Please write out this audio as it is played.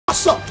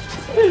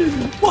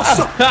What's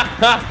up?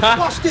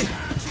 Watch this.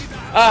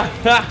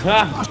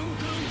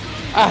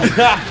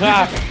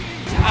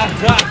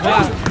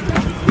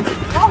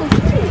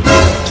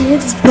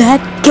 Give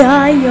that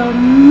guy a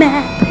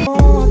map.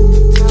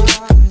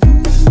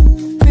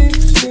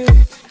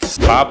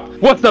 Pop.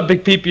 What's up,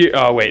 big peepee?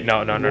 Oh wait,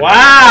 no.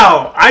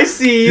 Wow, I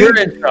see you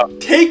intro.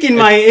 taking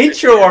my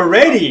intro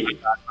already.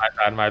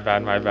 My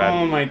bad.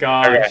 Oh my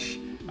gosh. Okay.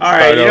 All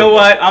right, you know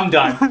what? I'm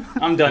done.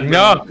 I'm done.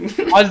 No,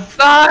 I'm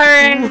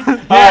sorry.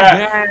 All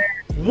right.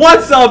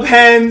 What's up,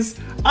 hens?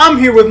 I'm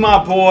here with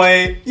my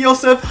boy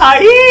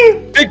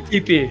YosefHaiem. Big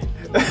peepee.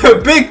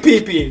 Big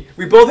peepee.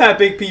 We both have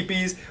big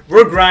peepees.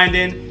 We're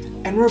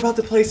grinding, and we're about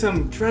to play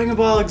some Dragon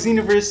Ball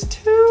Xenoverse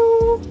 2.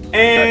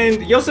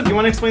 And Yosef, you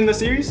want to explain the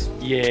series?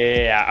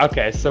 Yeah.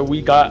 Okay. So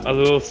we got a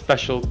little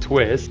special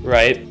twist,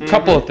 right?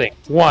 Couple of things.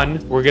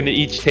 One, we're gonna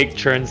each take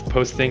turns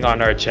posting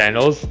on our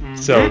channels.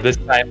 So this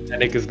time,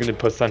 Henok is gonna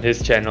post on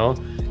his channel.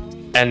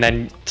 And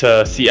then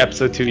to see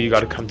episode 2, you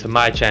gotta come to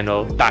my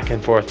channel, back and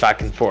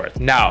forth.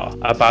 Now,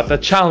 about the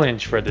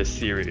challenge for this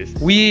series.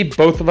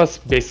 Both of us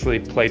basically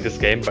played this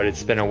game, but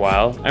it's been a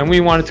while. And we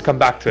wanted to come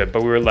back to it,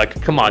 but we were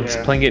like, come on,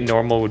 just playing it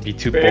normal would be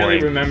too Barely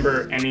boring.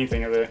 remember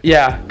anything of it.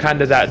 Yeah,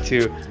 kind of that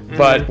too.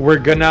 But we're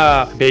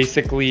gonna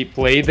basically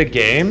play the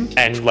game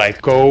and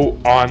like go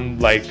on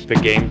like the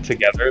game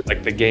together,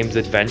 like the game's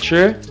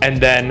adventure.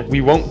 And then we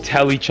won't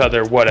tell each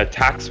other what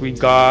attacks we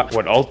got,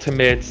 what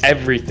ultimates,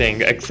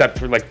 everything except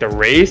for like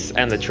the race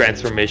and the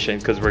transformation,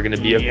 because we're going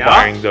to be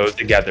acquiring those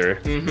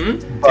together.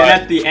 And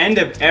at the end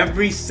of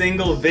every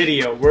single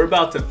video, we're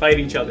about to fight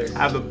each other,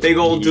 have a big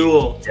old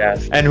duel.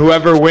 Yes, and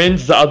whoever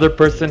wins, the other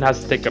person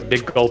has to take a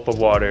big gulp of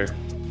water.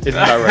 Isn't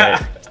that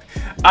right?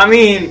 I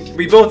mean,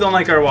 we both don't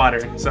like our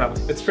water, so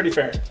it's pretty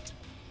fair.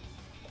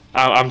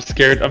 I'm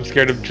scared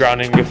of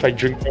drowning if I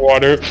drink the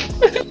water.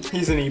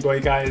 He's an e-boy,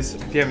 guys,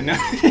 if you haven't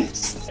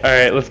noticed.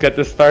 Alright, let's get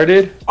this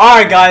started.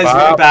 Alright guys,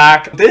 we're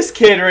back. This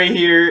kid right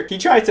here, he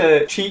tried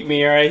to cheat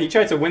me, alright? He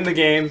tried to win the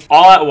game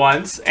all at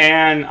once,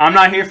 and I'm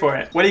not here for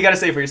it. What do you gotta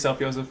say for yourself,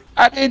 Yosef?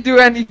 I didn't do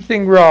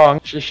anything wrong.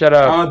 Just shut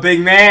up. I'm a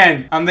big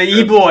man. I'm the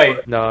e-boy.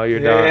 No,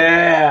 you're not.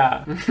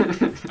 Yeah.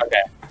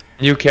 Okay.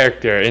 New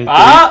character in 3,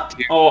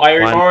 2, oh,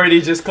 I 1. already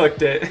just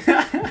clicked it.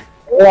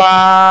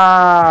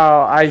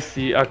 Wow, I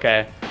see.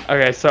 Okay,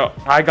 so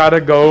I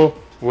gotta go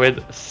with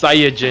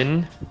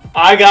Saiyajin.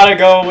 I gotta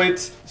go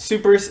with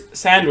Super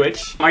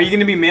Sandwich. Are you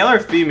gonna be male or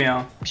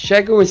female? Should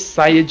I go with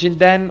Saiyajin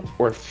then,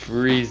 or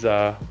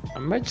Frieza? I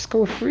might just go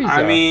with Frieza.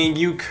 I mean,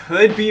 you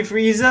could be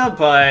Frieza,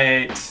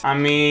 but I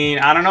mean,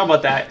 I don't know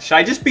about that. Should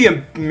I just be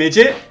a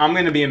midget? I'm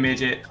gonna be a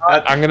midget.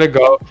 I'm gonna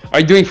go.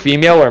 Are you doing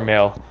female or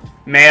male?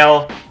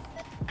 Male.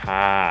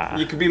 Ah.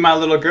 You could be my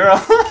little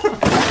girl.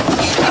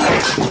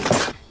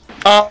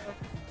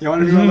 You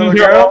wanna be my little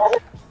No. girl?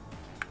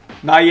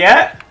 Not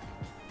yet?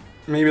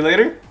 Maybe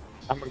later?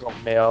 I'm gonna go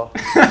male.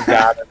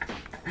 Got it.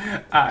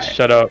 Alright.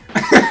 Shut up.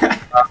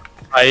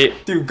 Height.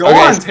 Dude,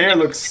 Gohan's hair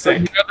looks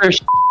sick.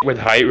 With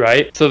height,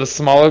 right? So the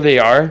smaller they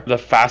are, the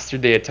faster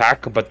they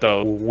attack, but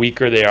the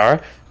weaker they are.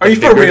 Are you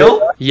for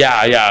real?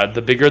 Yeah.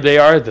 The bigger they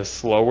are, the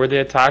slower they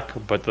attack,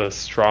 but the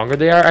stronger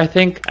they are, I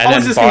think. And How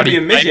is this gonna be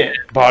a midget?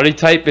 Body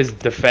type is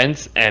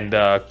defense and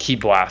ki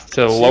blast.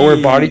 So lower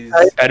body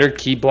type, better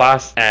ki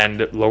blast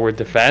and lower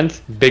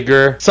defense.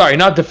 Bigger, sorry,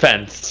 not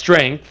defense,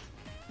 strength.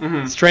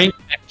 Strength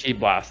and ki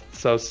blast.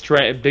 So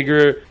strength,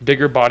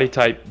 bigger body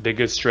type,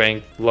 bigger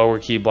strength, lower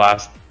ki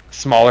blast.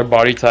 Smaller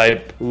body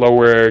type,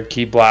 lower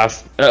ki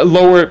blast,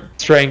 lower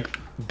strength,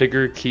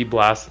 bigger ki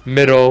blast,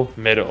 middle.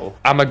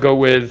 I'm gonna go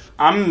with...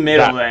 I'm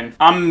middle then.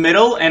 I'm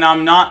middle and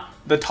I'm not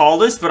the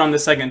tallest, but I'm the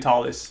second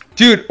tallest.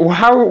 Dude,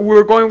 how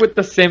we're going with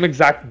the same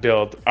exact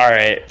build.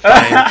 Alright, fine.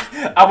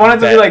 I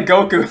wanted to be like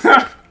Goku.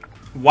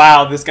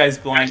 Wow, this guy's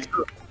blank.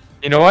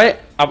 You know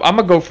what? I'm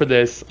gonna go for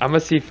this. I'm gonna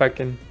see if I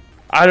can...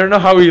 I don't know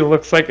how he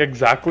looks like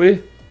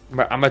exactly,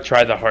 but I'm gonna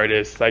try the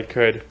hardest I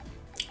could.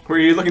 Who are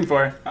you looking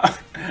for?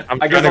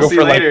 I'm I guess trying to I'll go see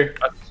for you later.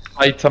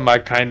 like a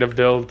Saitama kind of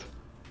build.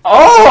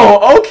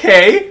 Oh,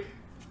 okay.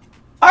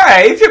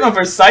 Alright, if you're going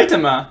for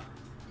Saitama,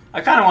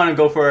 I kind of want to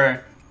go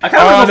for... I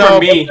kind of want to go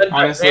for me,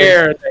 honestly.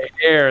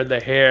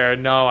 The hair.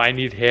 No, I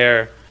need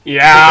hair.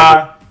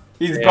 Yeah,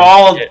 he's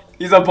bald.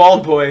 He's a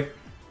bald boy.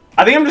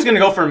 I think I'm just going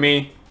to go for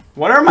me.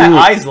 What are my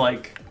eyes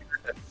like?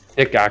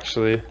 Sick,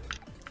 actually.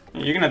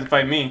 You're going to have to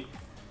fight me.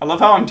 I love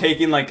how I'm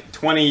taking like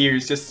 20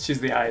 years just to choose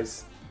the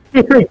eyes.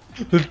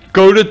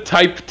 Go to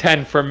type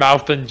 10 for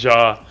mouth and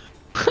jaw.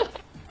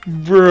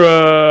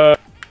 Bruh.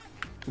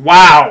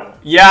 Wow.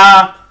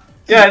 Yeah.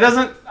 Yeah, it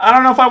doesn't... I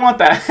don't know if I want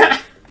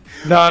that.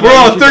 No,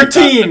 bro,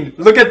 13!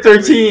 Look at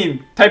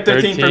 13. Type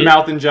 13 for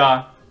mouth and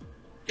jaw.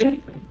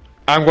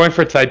 I'm going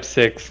for type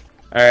 6.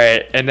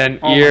 Alright, and then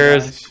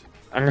ears.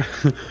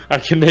 I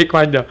can make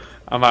mine... No,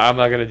 I'm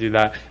not gonna do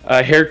that.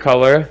 Hair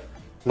color.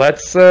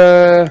 Let's...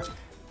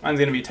 Mine's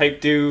gonna be type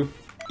 2.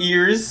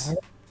 Ears.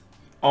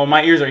 Oh,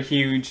 my ears are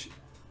huge.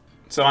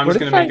 So I'm just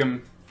gonna make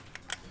them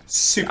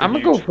super I'm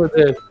huge. gonna go for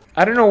this.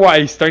 I don't know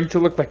why, he's starting to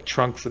look like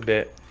Trunks a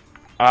bit.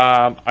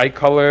 Eye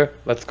color,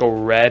 let's go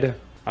red.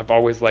 I've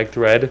always liked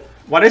red.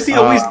 Why does he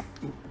always...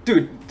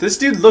 Dude, this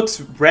dude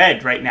looks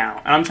red right now,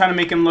 and I'm trying to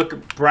make him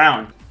look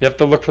brown. You have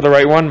to look for the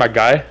right one, my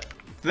guy.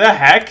 The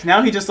heck?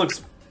 Now he just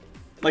looks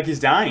like he's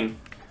dying.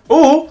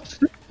 Ooh!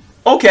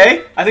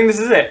 Okay, I think this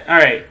is it.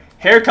 Alright,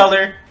 hair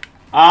color.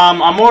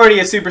 I'm already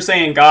a Super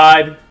Saiyan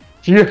God.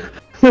 Yeah.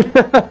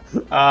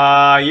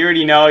 You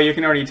already know, you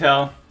can already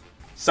tell.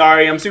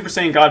 Sorry, I'm Super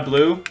Saiyan God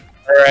Blue.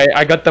 Alright,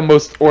 I got the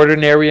most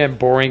ordinary and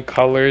boring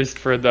colors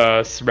for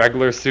the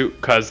regular suit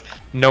because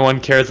no one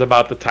cares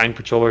about the Time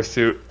Patroller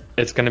suit.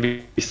 It's gonna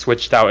be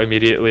switched out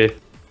immediately,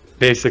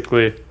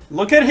 basically.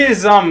 Look at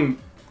his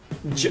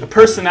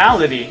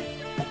personality.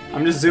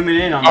 I'm just zooming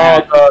in on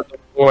that. Oh, the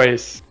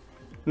voice.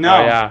 No,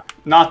 oh, yeah.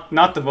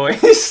 not the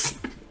voice.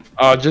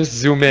 Oh, just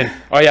zoom in.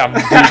 Oh yeah,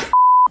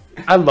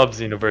 dude, I love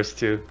Xenoverse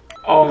too.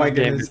 Oh my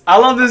goodness, I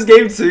love this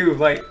game too.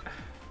 Like,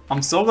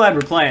 I'm so glad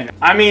we're playing.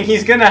 I mean,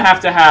 he's gonna have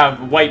to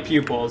have white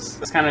pupils.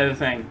 That's kind of the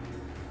thing.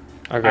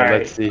 Okay, All right.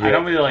 let's see here. I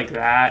don't really like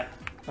that.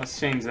 Let's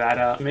change that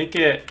up. Make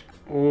it.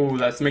 Ooh,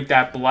 let's make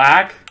that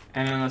black,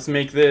 and then let's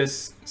make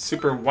this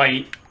super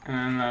white, and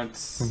then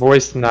let's.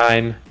 Voice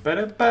 9.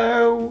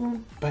 Ba-da-bow,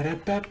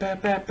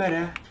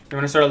 ba-da-ba-ba-ba-ba-da. You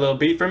wanna start a little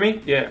beat for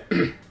me? Yeah.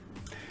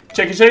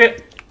 Check it, check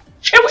it.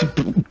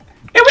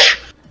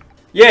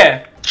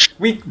 Yeah,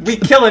 we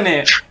killing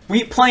it.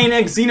 We playing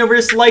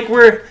Xenoverse like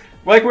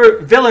we're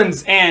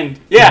villains, and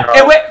yeah.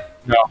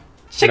 No.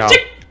 Chick, No.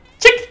 chick,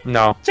 chick.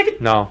 No. Check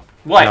it. No.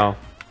 What? No.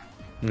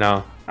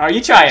 No. You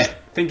try it.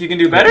 Think you can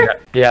do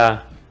better?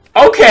 Yeah.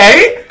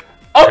 Okay.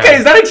 Okay, Yeah.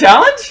 is that a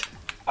challenge?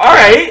 All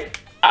right.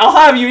 I'll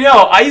have you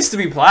know, I used to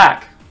be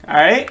black. All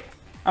right.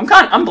 I'm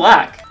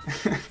black.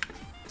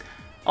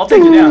 I'll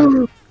take you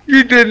down.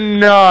 You did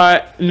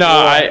not. No,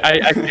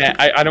 I can't.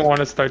 I don't want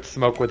to start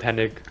smoke with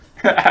Henok.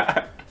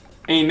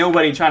 Ain't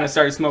nobody trying to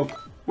start smoke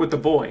with the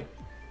boy,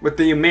 with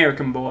the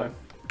American boy.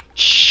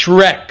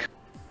 Shrek.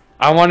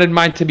 I wanted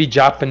mine to be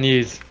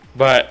Japanese,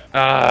 but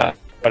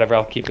whatever.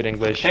 I'll keep it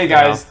English. Hey for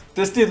guys, now.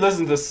 this dude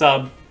listens to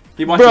sub.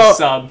 He watches Bro,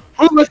 sub.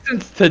 Who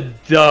listens to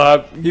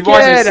dub? He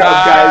watches sub,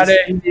 guys.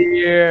 Get outta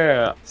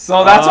here.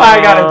 So that's why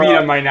I gotta beat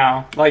him right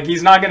now. Like,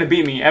 he's not gonna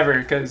beat me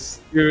ever,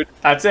 cause Dude,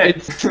 that's it.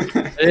 it's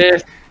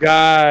this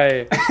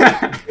guy.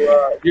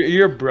 Bro,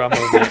 you're bro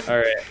moment. All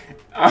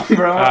right.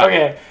 Bro,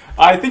 okay.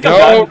 I think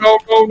I'm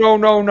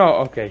done. No.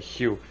 Okay,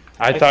 Hugh.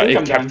 I thought think it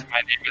I'm kept done.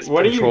 my name as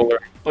What are you? controller.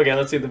 Okay,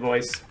 let's see the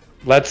voice.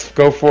 Let's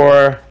go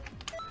for.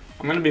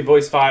 I'm gonna be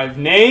voice 5.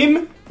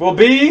 Name will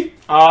be.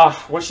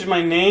 What should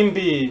my name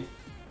be?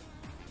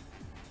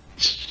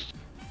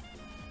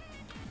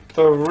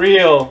 The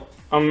real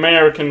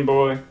American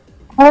boy.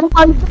 Oh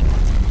my.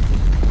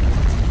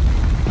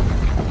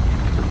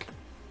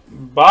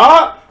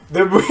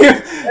 The real.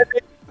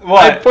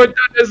 What? I put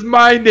that as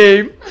my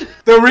name.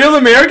 The real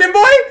American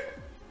boy?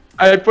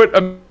 I put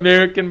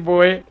American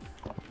boy.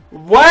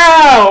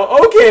 Wow.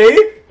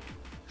 Okay.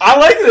 I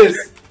like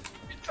this.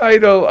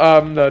 Title.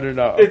 No.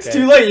 Okay. It's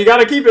too late. You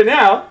gotta keep it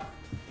now.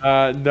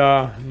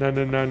 No.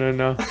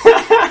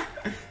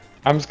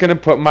 I'm just gonna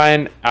put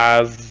mine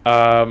as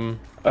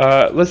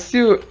let's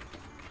do.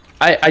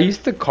 I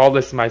used to call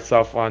this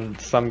myself on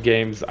some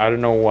games. I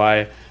don't know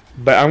why,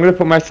 but I'm gonna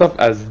put myself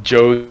as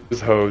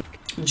Joe's Hose.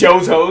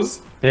 Joe's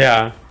Hose.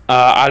 Yeah.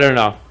 I don't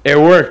know. It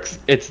works.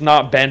 It's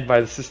not banned by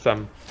the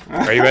system.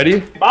 Are you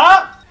ready?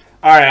 All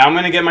right. I'm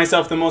gonna get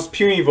myself the most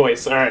puny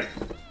voice. All right.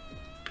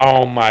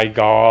 Oh my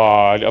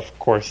god. Of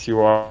course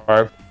you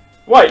are.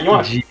 What? You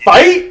want to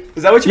fight?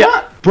 Is that what you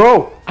want?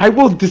 Bro, I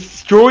will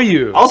destroy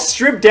you. I'll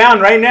strip down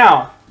right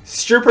now.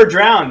 Strip or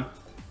drown.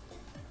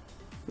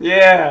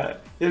 Yeah.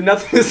 You have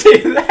nothing to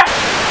say to that.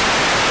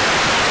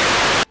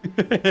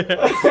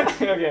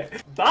 Okay.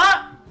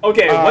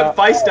 Okay, what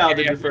fight style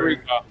did you prefer?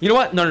 You know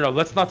what? No.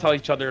 Let's not tell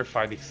each other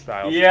fighting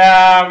styles.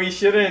 Yeah, we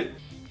shouldn't.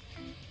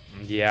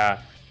 Yeah.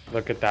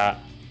 Look at that.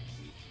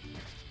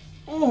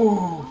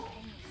 Ooh.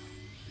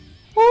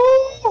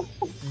 Ooh.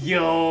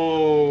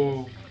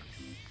 Yo.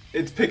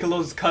 It's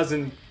Piccolo's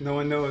cousin. No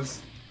one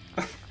knows.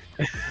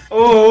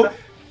 Oh.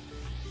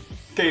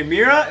 Okay,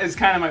 Mira is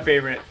kind of my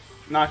favorite.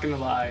 Not gonna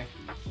lie.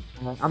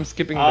 I'm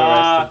skipping the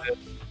rest of it.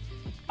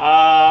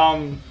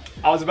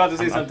 I was about to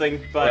say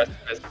something, but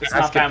it's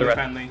not family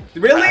friendly. I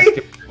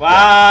Really?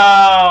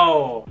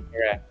 Wow.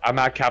 Yeah, I'm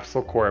at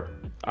Capsule Corp.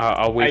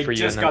 I'll wait for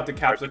you. I just got the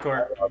Capsule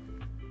Corp.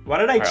 Why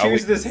did I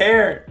choose this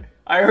hair?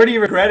 I already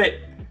regret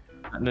it.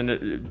 No,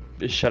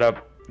 shut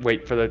up.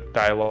 Wait for the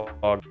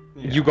dialogue.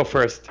 Yeah. You go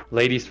first.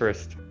 Ladies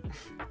first.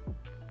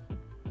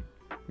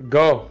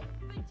 Go.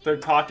 They're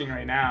talking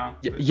right now.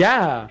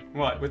 Yeah.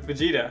 What, with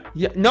Vegeta?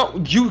 Yeah. No,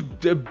 you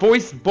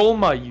voice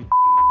Bulma. You.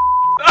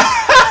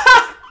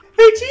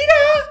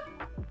 Vegeta!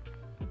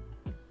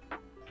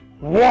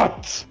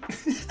 What?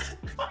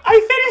 I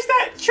finished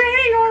that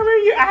training armor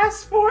you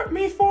asked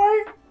me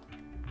for.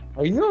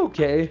 Are you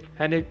okay,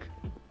 Henok?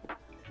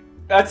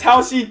 That's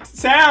how she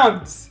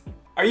sounds.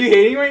 Are you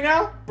hating right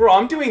now? Bro,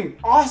 I'm doing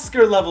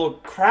Oscar level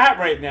crap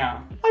right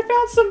now. I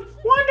found some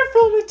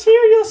wonderful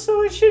material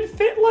so it should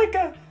fit like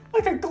a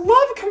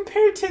glove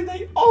compared to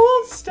the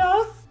old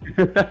stuff.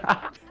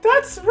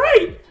 That's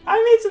right! I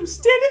made some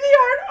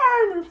state-of-the-art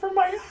armor for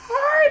my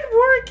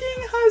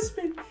hard-working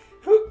husband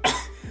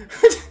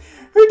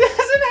who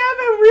doesn't have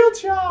a real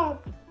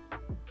job.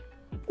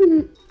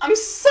 I'm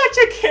such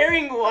a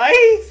caring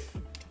wife,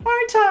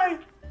 aren't I?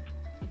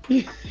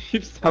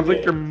 You sound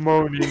like you're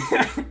moaning.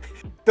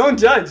 Don't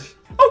judge.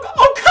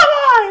 Oh, come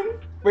on!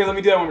 Wait, let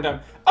me do that one more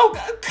time. Oh,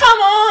 come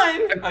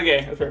on!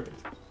 Okay, that's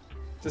perfect.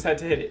 Just had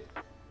to hit it.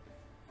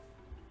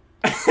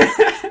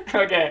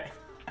 Okay.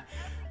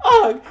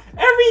 Oh,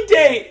 every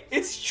day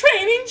it's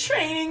training,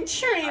 training,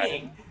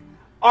 training.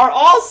 Are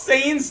all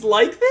Saiyans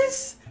like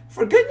this?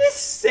 For goodness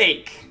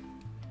sake.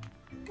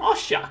 Oh,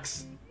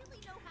 shucks.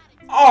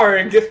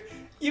 Arg,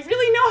 you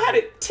really know how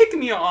to tick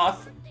me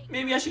off.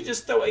 Maybe I should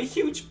just throw a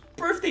huge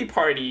birthday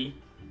party.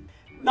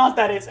 Not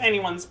that it's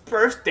anyone's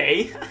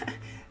birthday.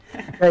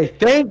 Hey,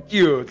 thank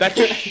you. That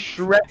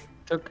Shrek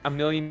took a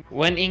million.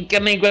 When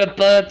incoming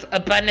reports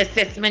upon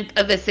assessment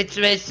of the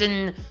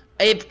situation,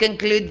 I've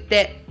concluded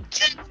that.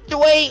 Just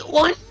wait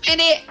 1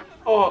 minute.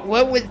 Oh,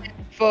 What was it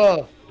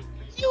for?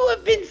 You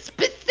have been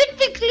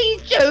specifically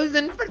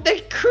chosen for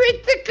the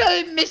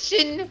critical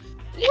mission.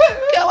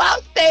 Let's go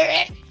out there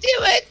and do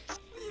it.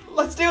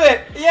 let's do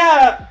it.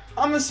 Yeah,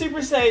 I'm a Super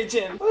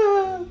Saiyan.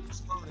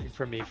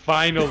 For me,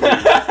 finally.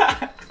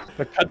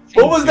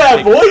 What was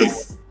that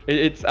voice?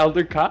 It's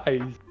Elder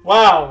Kai.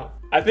 Wow,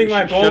 I think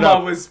my Shut Bulma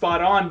up. was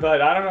spot on,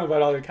 but I don't know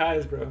about all the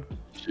Kais, bro.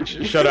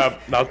 Shut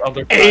up. That was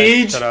Elder Kai.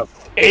 Age Shut up.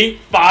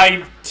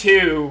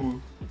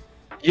 852.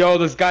 Yo,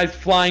 this guy's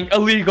flying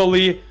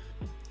illegally.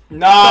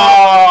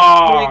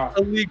 No.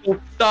 Doing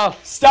illegal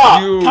stuff.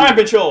 Stop. You Time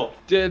patrol.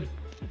 did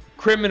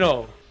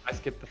criminal. I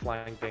skipped the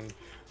flying thing.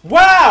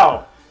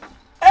 Wow.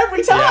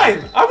 Every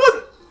time. I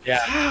wasn't. Yeah.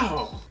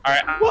 How?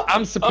 Alright, What?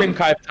 I'm Supreme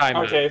Kai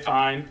Timer. Okay,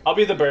 fine. I'll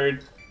be the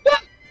bird.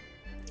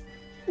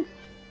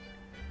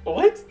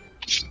 What?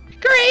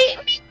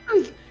 Great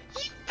news!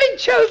 You've been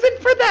chosen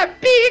for that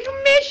big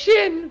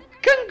mission!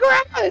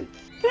 Congrats!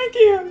 Thank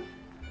you.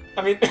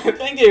 I mean,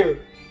 thank you.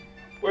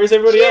 Where's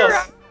everybody Cheer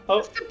else? up.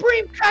 Oh,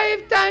 Supreme Kai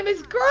of Time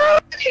has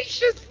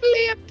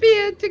graciously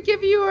appeared to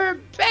give you her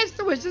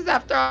best wishes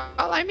after all.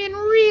 I mean,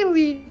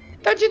 really?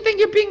 Don't you think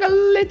you're being a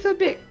little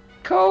bit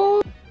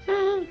cold?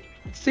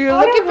 So you're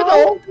I looking for don't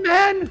the old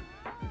man?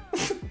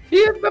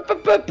 Here,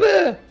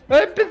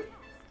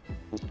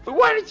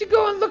 why don't you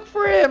go and look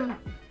for him?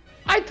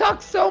 I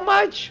talk so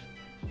much.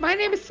 My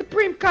name is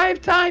Supreme Kai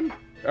of Time.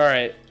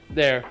 Alright,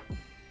 there.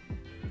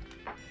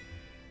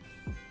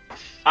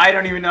 I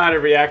don't even know how to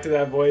react to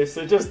that voice.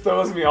 It just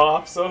throws me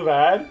off so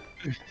bad.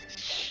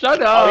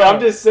 Shut up! Okay, I'm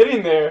just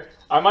sitting there.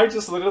 I might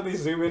just literally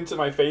zoom into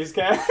my face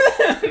cam.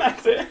 And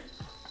that's it.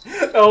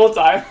 The whole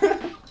time.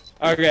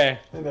 Okay.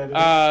 And then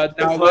Now it's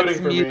loading let's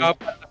for meet me.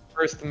 up at the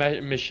first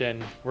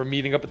mission. We're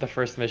meeting up at the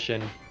first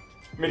mission.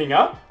 Meeting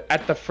up?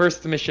 At the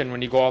first mission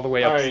when you go all the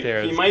way Alright,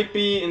 upstairs. he might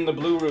be in the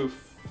blue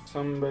roof.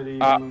 Somebody.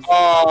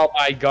 Oh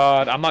my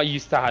god, I'm not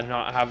used to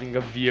not having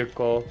a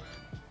vehicle.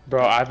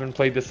 Bro, I haven't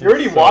played this in You're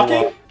already so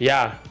walking? long.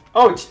 Yeah.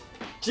 Oh,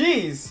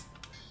 jeez.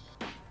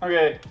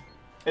 Okay.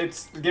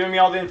 It's giving me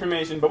all the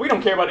information, but we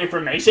don't care about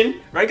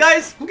information, right,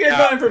 guys? Who cares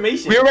about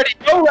information? We already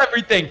know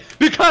everything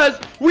because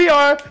we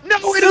are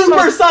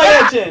Super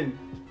Saiyajin!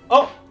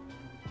 Oh.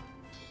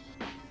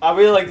 I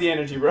really like the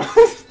energy, bro.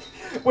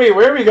 Wait,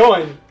 where are we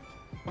going?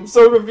 I'm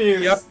so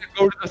confused. You have to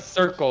go to the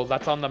circle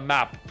that's on the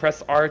map.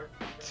 Press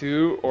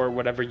R2 or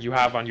whatever you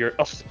have on your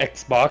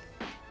Xbox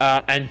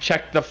and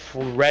check the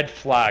red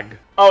flag.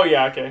 Oh,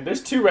 yeah, okay.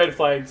 There's 2 red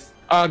flags.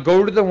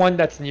 Go to the one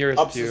that's nearest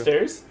Up to the you.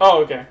 stairs?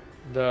 Oh, okay.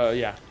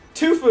 Yeah.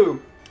 Tofu!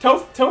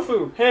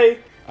 Tofu! Hey!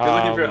 You're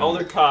looking for Um,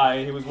 Elder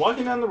Kai. He was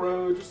walking down the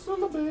road just a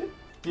little bit.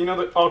 Do you know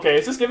the... Okay,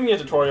 it's just giving me a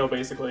tutorial,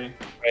 basically.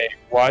 Wait,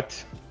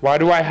 what? Why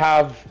do I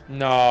have...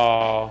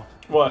 No.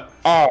 What?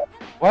 Oh,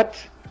 what?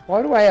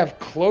 Why do I have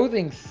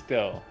clothing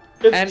still?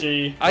 It's And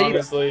G, are you-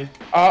 honestly.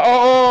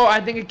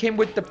 I think it came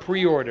with the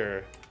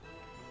pre-order.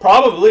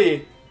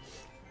 Probably.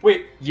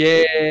 Wait,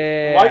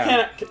 Yeah. why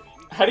can't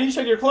I... How do you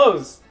check your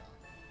clothes?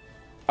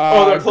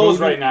 Oh, they're closed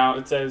go to right now.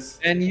 It says...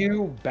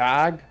 Menu,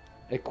 bag,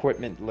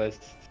 equipment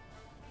list.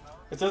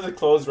 It says it's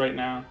closed right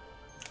now.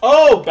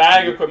 Oh,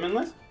 bag equipment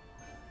list?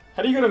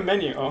 How do you go to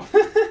menu? Oh.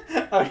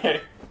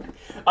 Okay.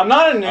 I'm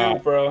not a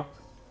noob, bro.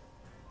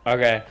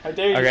 Okay. How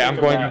dare you Okay, think I'm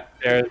of going that?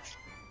 upstairs.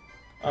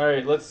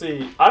 Alright, let's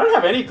see. I don't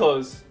have any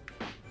clothes.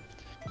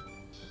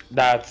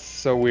 That's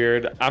so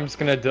weird. I'm just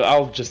gonna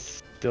I'll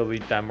just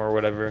delete them or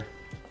whatever.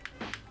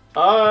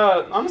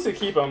 Honestly,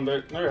 keep them.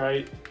 They're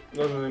right.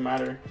 Doesn't really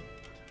matter.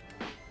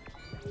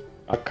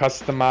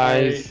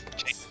 Customize.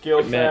 Alright, skill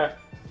equipment.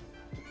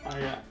 set. I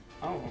got...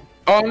 Oh.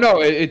 Oh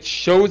no, it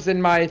shows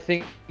in my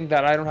thing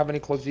that I don't have any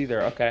clothes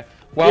either. Okay.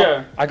 Well,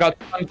 Yeah. I got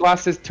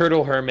sunglasses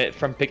turtle hermit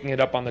from picking it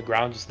up on the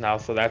ground just now,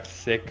 so that's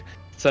sick.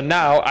 So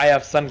now I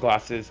have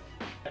sunglasses.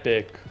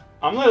 Epic.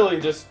 I'm literally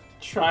just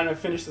trying to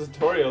finish the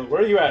tutorial.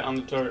 Where are you at on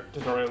the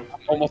tutorial? I'm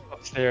almost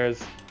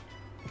upstairs.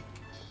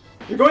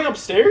 You're going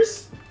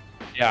upstairs?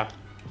 Yeah.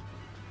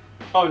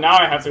 Oh, now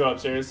I have to go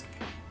upstairs.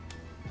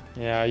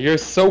 Yeah, you're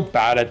so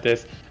bad at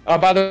this.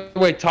 By the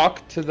way,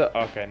 talk to the...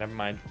 Okay, never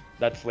mind.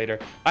 That's later.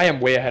 I am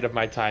way ahead of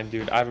my time,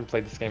 dude. I haven't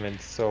played this game in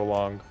so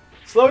long.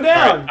 Slow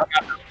down!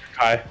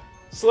 Kai.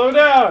 Slow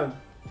down!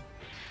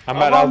 I'm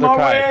at Elder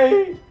Kai.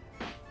 Way.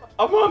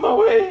 I'm on my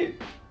way!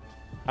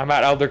 I'm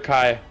at Elder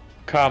Kai.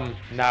 Come,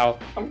 now.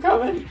 I'm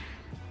coming.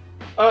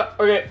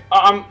 Okay.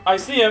 I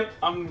see him.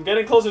 I'm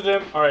getting closer to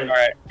him. Alright.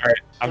 Alright.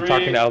 I'm 3.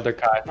 talking to Elder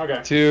Kai.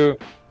 Okay. 2,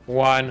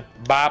 1,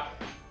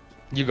 bop.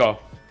 You go.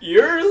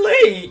 You're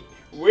late!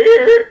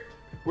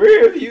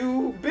 Where have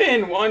you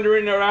been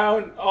wandering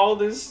around all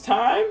this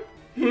time?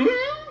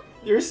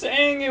 You're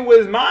saying it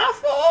was my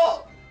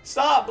fault?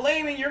 Stop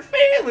blaming your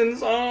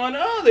failings on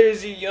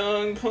others, you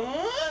young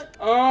punk.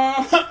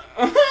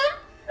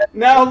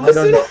 Now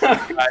listen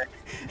up.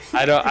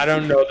 I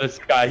don't know this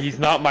guy. He's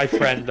not my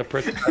friend, the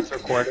person that's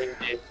recording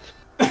me.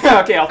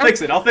 Okay, I'll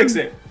fix it. Ow,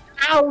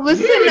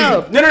 listen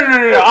up.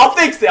 No. I'll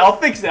fix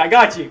it. I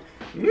got you.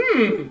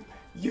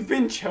 You've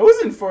been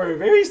chosen for a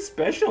very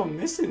special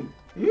mission.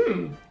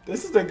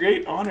 This is a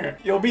great honor.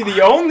 You'll be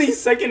the only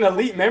second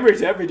elite member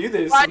to ever do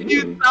this. Why do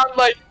you sound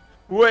like...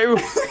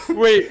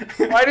 Wait.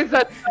 Why does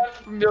that sound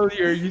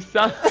familiar? You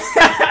sound...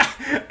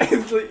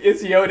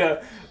 it's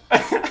Yoda.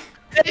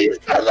 You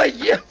sound like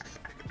you.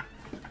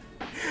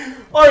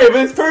 Alright,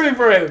 but it's perfect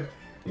for him.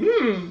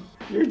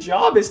 Your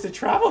job is to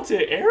travel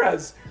to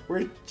eras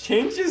where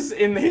changes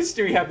in the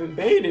history have been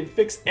made and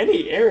fix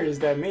any errors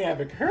that may have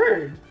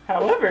occurred.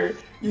 However,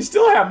 you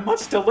still have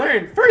much to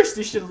learn. First,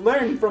 you should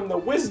learn from the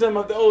wisdom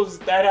of those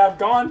that have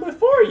gone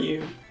before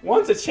you.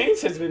 Once a change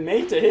has been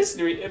made to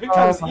history, it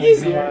becomes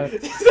easier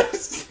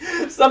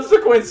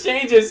subsequent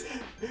changes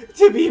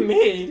to be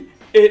made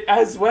it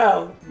as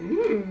well.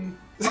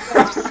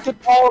 Skip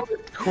all of this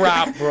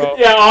crap, bro.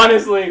 Yeah,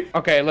 honestly.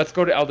 Okay, let's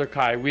go to Elder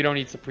Kai. We don't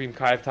need Supreme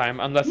Kai time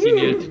unless you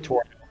need a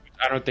tutorial.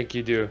 I don't think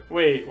you do.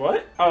 Wait,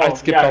 what? Oh, I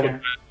skipped all the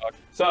dialogue.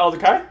 So Elder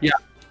Kai? Yeah,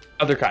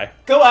 Elder Kai.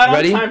 Go out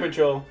Ready? on time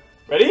patrol.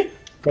 Ready?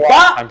 Go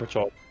out on time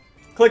patrol.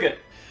 Click it.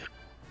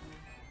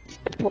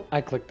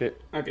 I clicked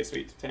it. Okay,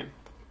 sweet. Damn.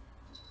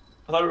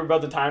 I thought we were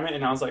about to time it,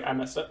 and I was like, I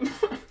messed up.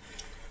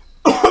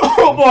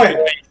 Oh boy!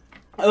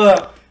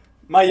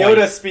 My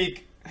Yoda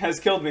speak has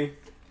killed me.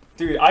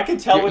 Dude, I could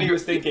tell what he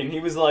was thinking. He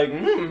was like,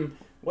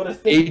 what a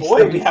thick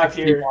boy we have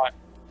here.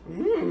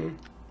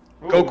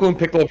 Goku and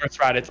Piccolo versus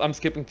Raditz. I'm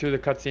skipping through the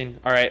cutscene.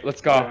 Alright,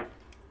 let's go.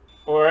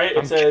 Alright,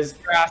 it says,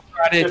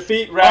 Raditz.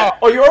 defeat Raditz.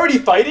 Oh, you're already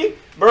fighting?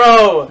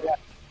 Bro! Yeah.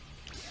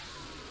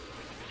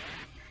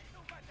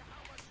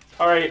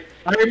 Alright.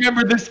 I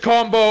remember this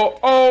combo.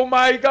 Oh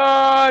my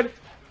god!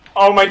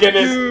 Oh my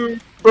goodness.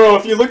 Dude. Bro,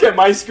 if you look at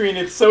my screen,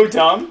 it's so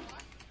dumb.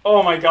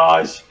 Oh my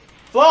gosh.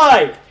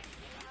 Fly!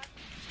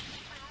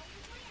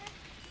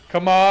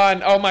 Come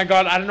on. Oh my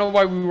god, I don't know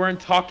why we weren't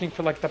talking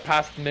for like the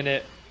past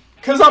minute.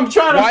 Cause I'm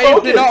trying to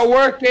focus. Why is it not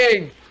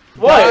working?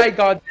 What? Die,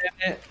 god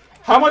damn it.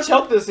 How much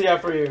health does he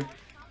have for you?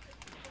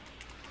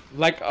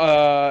 Like,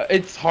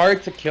 it's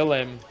hard to kill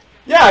him.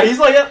 Yeah, he's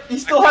like, he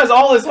still has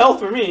all his health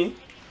for me.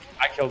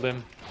 I killed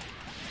him.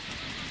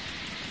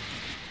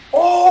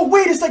 Oh,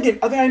 wait a second.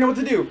 I think I know what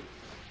to do.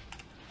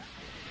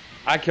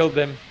 I killed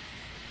him.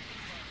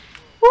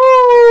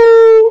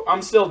 Woo!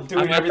 I'm still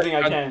doing everything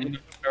I can.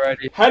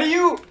 Already. How do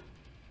you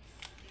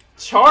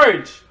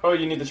charge? Oh,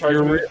 you need the charge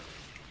move.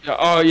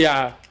 Oh,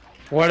 yeah.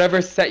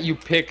 Whatever set you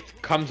picked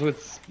comes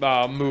with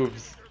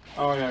moves.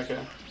 Oh, yeah, okay.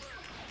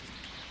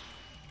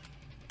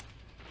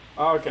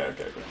 Okay.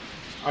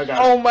 I got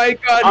it. Oh my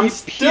god, I'm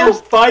still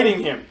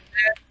fighting him.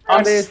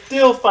 I'm Raditz.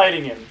 still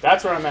fighting him.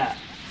 That's where I'm at.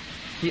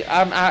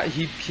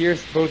 He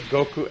pierced both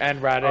Goku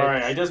and Raditz.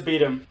 Alright, I just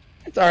beat him.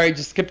 It's alright,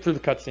 just skip through the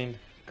cutscene.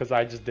 Because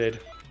I just did.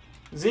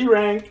 Z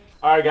rank.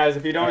 Alright, guys,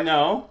 if you don't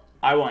know,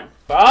 I won.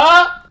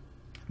 Ah!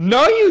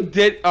 No, you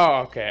did. Oh,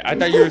 okay. I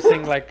thought you were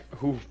saying, like,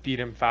 who beat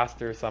him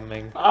faster or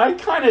something. I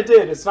kind of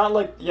did. It's not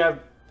like you have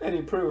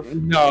any proof.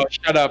 No,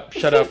 shut up.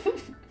 That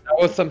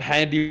was some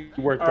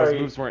handiwork. Those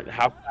moves weren't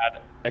half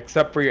bad.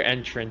 Except for your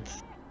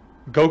entrance.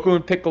 Goku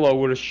and Piccolo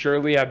would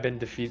surely have been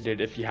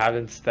defeated if you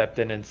hadn't stepped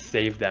in and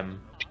saved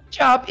them.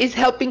 Job is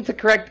helping to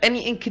correct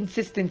any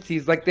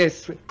inconsistencies like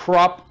this.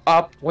 Crop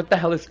up. What the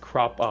hell is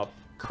crop up?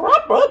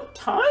 Crop up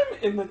time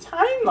in the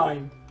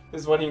timeline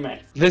is what he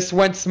meant. This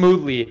went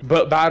smoothly,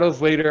 but battles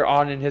later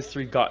on in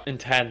history got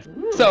intense.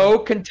 So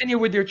continue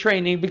with your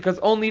training because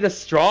only the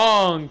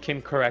strong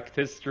can correct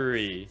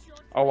history.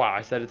 Oh wow,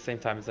 I said it at the same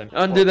time as him.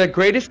 Under the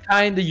greatest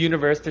Kai in the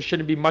universe, there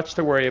shouldn't be much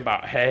to worry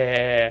about.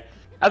 Hey.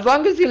 As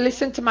long as you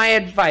listen to my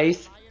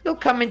advice, you'll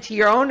come into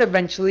your own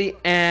eventually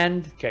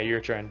and... Okay, your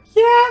turn.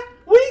 Yeah,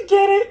 we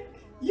get it.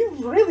 You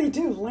really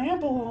do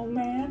lamble, old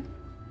man.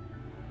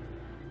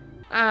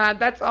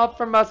 That's all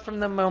from us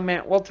from the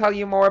moment. We'll tell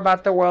you more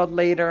about the world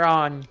later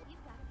on.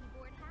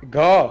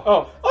 Go.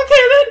 Oh,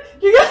 okay then.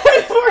 You got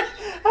it for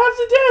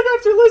after death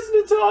after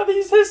listening to all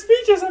his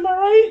speeches, am I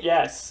right?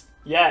 Yes.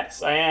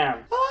 Yes, I am.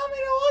 Allow me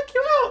to walk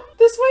you out.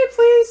 This way,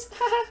 please.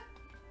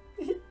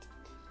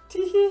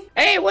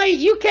 Hey, wait,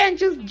 you can't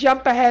just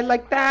jump ahead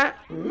like that.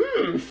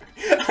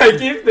 I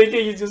keep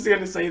thinking you're just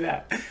gonna say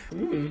that.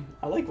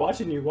 I like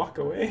watching you walk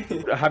away.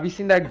 Have you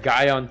seen that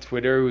guy on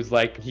Twitter who's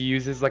like, he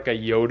uses like a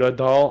Yoda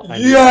doll?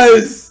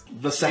 Yes!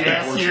 The second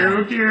worst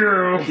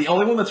one. The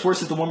only one that's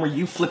worse is the one where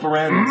you flip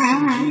around and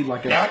CG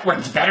like a... That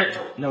one's better.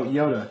 No,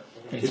 Yoda.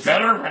 It's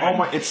better. Oh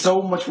my, it's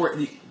so much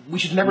worse. We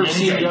should never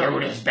see Ninja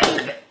Yoda. Yoda's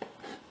better.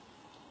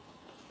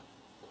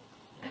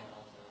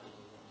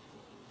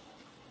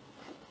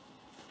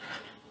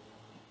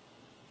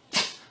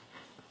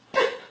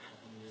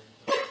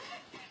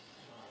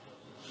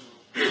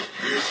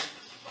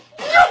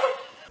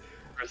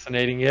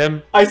 Impersonating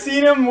him. I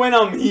seen him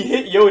when he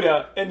hit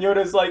Yoda, and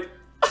Yoda's like,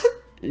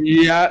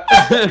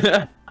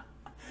 Yeah.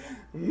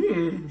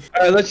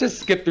 Let's just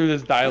skip through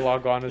this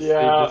dialogue, honestly.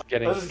 yeah, Just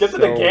getting let's just get to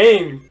the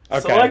game. Okay.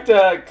 Select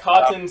a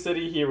Cotton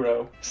City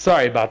hero.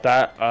 Sorry about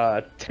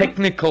that.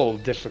 Technical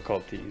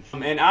difficulties.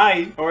 And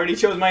I already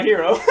chose my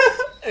hero.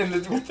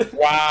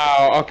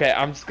 Wow. Okay,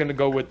 I'm just gonna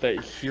go with the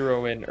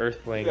heroine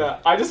Earthling. Yeah,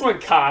 I just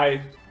went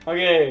Kai.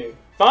 Okay,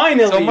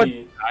 finally. So much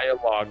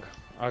dialogue.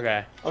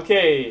 Okay.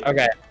 Okay.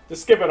 Okay.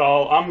 Just skip it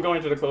all. I'm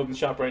going to the clothing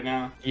shop right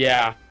now.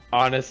 Yeah.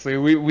 Honestly,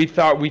 we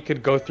thought we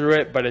could go through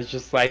it, but it's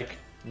just like,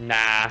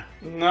 nah.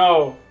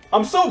 No.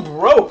 I'm so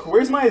broke.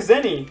 Where's my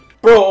Zenny?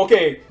 Bro,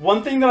 okay.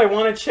 One thing that I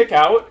want to check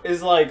out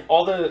is like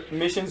all the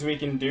missions we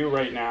can do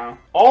right now.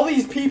 All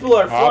these people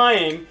are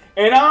flying,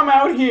 and I'm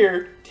out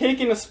here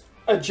taking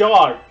a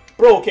jog.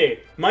 Bro, okay.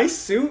 My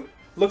suit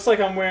looks like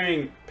I'm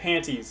wearing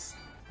panties.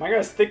 My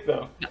guy's thick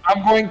though.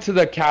 I'm going to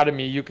the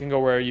academy. You can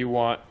go where you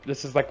want.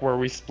 This is like where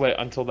we split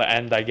until the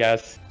end, I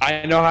guess.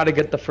 I know how to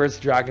get the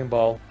first Dragon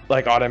Ball,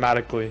 like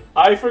automatically.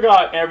 I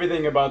forgot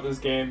everything about this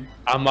game.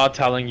 I'm not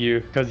telling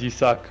you, because you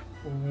suck.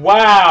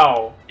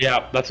 Wow.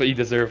 Yeah, that's what you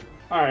deserve.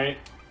 Alright.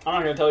 I'm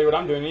not gonna tell you what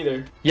I'm doing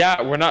either.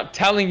 Yeah, we're not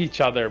telling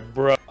each other,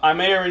 bro. I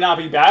may or may not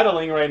be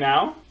battling right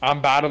now.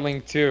 I'm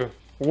battling too.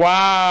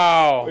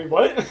 Wow. Wait,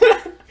 what?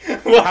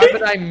 How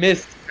did I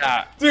miss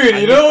that? Dude, I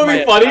you know what would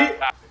missed be my funny?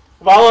 attack.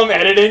 While I'm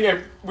editing,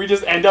 if we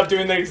just end up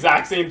doing the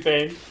exact same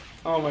thing.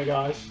 Oh my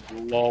gosh.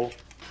 Lol.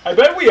 I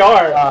bet we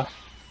are.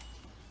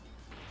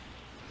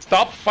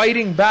 Stop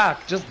fighting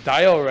back. Just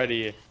die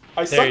already.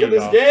 I there suck you at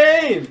this go.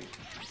 game.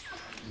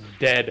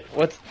 Dead.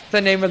 What's the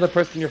name of the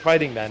person you're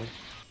fighting then?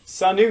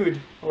 Sanud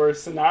or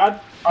Sanad.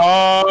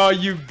 Oh,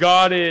 you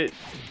got it.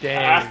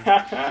 Dang.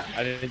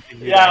 I didn't think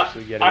you'd Yeah,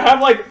 actually get it. I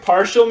have like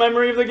partial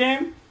memory of the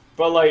game,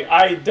 but like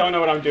I don't know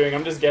what I'm doing.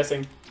 I'm just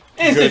guessing.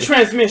 Instant Good.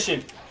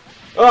 transmission.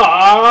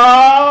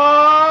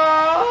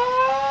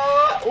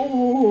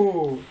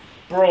 Ooh,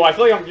 bro, I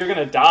feel like you're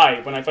gonna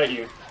die when I fight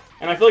you,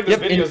 and I feel like this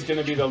video is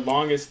gonna be the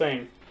longest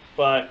thing.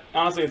 But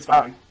honestly, it's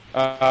fine.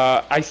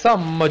 I saw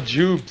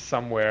Majub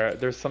somewhere.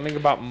 There's something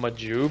about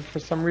Majub for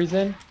some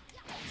reason.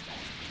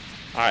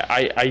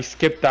 I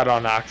skipped that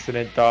on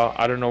accident though.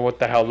 I don't know what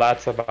the hell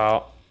that's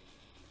about.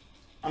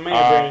 I may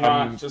have very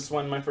not just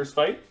won my first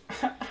fight.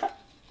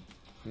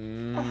 I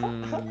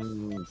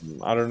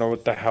don't know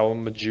what the hell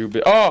Majub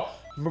is. Oh,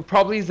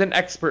 probably is an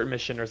expert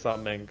mission or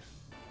something.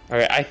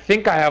 Okay, I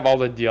think I have all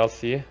the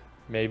DLC.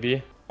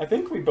 Maybe. I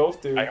think we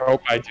both do. I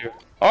hope I do.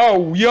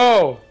 Oh,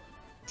 yo!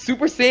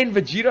 Super Saiyan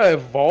Vegeta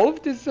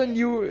Evolved is a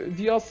new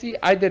DLC?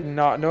 I did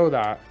not know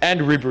that.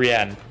 And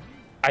Ribrianne.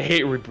 I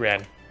hate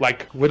Ribrianne.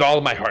 Like, with all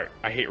of my heart,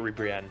 I hate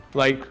Ribrianne.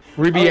 Like,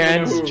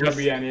 Ribrianne's just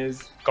Ribrianne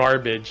is.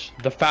 garbage.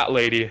 The fat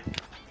lady.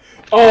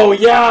 Oh,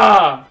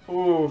 yeah!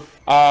 Oof.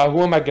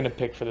 Who am I gonna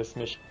pick for this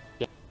mission?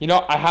 You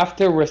know, I have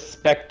to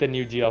respect the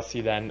new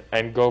DLC then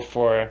and go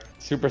for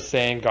Super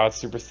Saiyan, God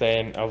Super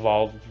Saiyan,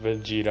 Evolved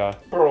Vegeta.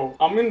 Bro,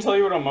 I'm gonna tell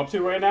you what I'm up to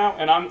right now,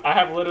 and I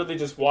have literally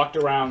just walked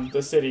around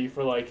the city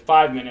for like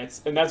 5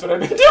 minutes, and that's what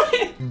I've been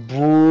doing.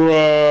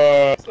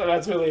 Bruh. So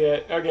that's really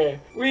it. Okay.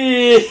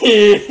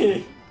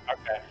 Wee.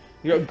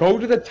 Okay. Go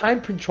to the time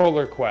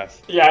controller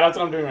quest. Yeah, that's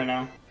what I'm doing right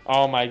now.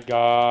 Oh my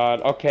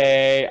god.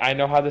 Okay, I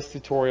know how this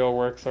tutorial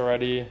works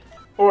already.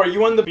 Or are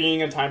you on the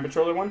being a time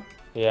patroller one?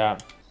 Yeah.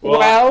 Well,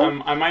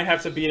 I might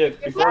have to beat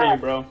it before you,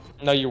 bro.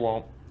 No, you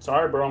won't.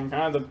 Sorry, bro. I'm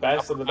kind of the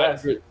best of the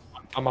best.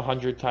 I'm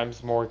 100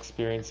 times more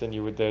experienced than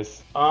you with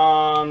this.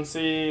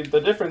 See, the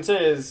difference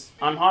is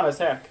I'm hot as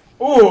heck.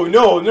 Oh,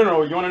 no.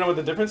 You want to know what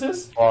the difference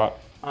is? What?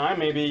 I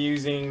may be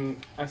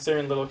using a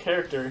certain little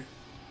character.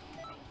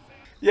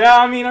 Yeah,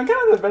 I mean, I'm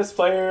kind of the best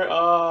player.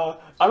 I'm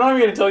not even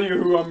going to tell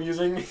you who I'm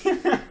using.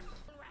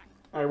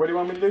 Alright, what do you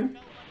want me to do?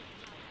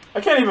 I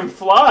can't even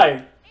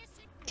fly.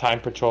 Time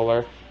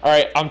Patroller.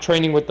 Alright, I'm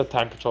training with the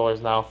Time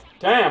Patrollers now.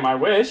 Damn, I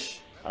wish.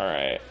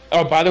 Alright.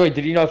 Oh, by the way,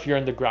 did you know if you're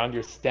on the ground,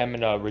 your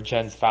stamina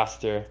regens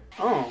faster?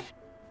 Oh.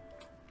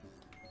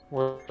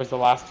 Where's the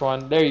last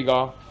one? There you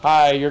go.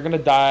 Hi, you're gonna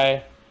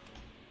die.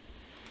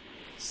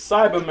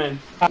 Cyberman,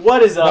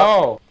 what is up?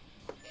 No!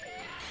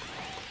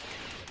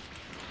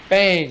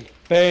 Bang!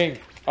 Bang!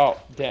 Oh,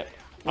 damn.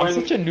 I'm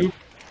such a noob.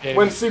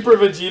 When Super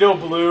Vegito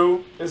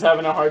Blue is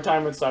having a hard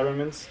time with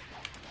Cybermans.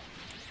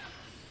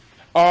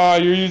 Oh,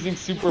 you're using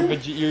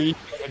You're using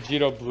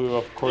Vegito Blue,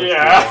 of course.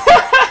 Yeah.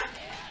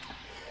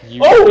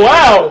 You Oh,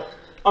 wow!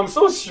 I'm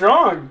so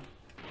strong.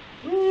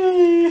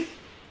 Dude,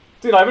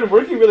 I've been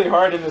working really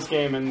hard in this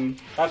game, and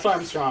that's why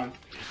I'm strong.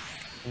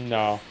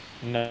 No,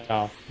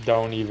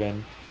 don't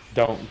even.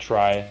 Don't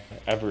try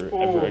ever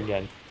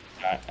again.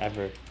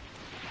 Ever.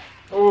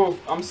 Oh,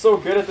 I'm so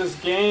good at this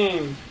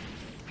game.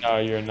 No,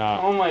 you're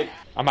not. Oh my.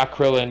 I'm at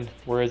Krillin.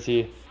 Where is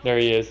he? There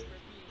he is.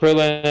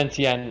 Krillin and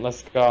Tien,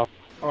 let's go.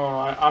 Oh,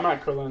 I'm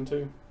at Krillin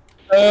too.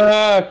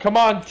 Come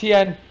on,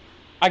 Tien.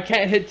 I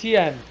can't hit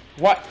Tien.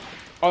 What?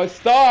 Oh,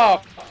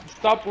 stop!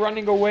 Stop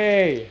running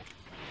away.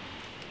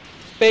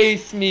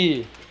 Face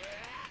me.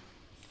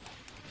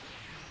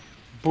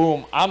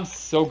 Boom. I'm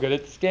so good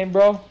at this game,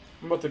 bro.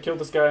 I'm about to kill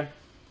this guy.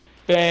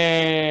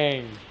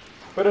 Bang.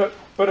 Put a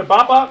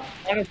bop up.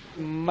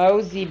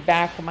 Mosey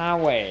back my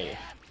way.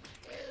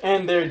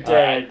 And they're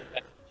dead.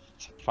 Right.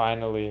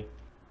 Finally.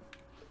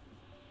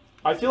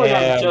 I feel like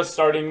I'm just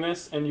starting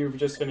this and you've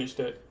just finished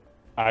it.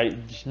 I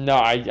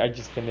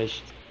just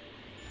finished.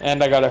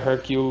 And I got a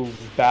Hercules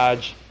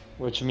badge,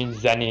 which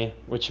means Zenny,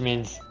 which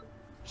means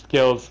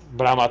skills,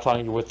 but I'm not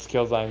telling you what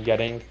skills I'm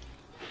getting.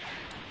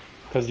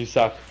 Because you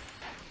suck.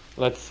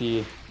 Let's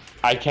see.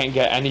 I can't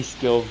get any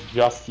skills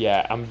just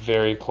yet. I'm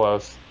very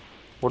close.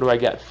 What do I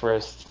get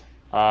first?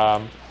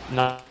 None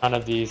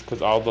of these,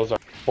 because all those are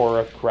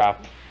horror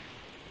crap.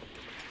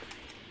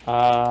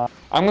 I'm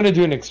gonna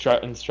do an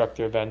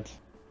instructor event.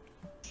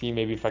 See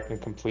maybe if I can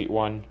complete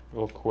one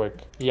real quick.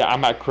 Yeah,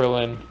 I'm at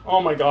Krillin.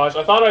 Oh my gosh,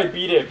 I thought I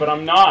beat it, but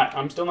I'm not.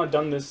 I'm still not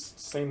done this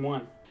same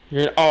one.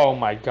 Oh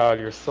my god,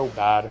 you're so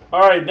bad.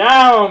 Alright,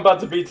 now I'm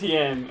about to beat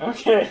TN.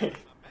 Okay.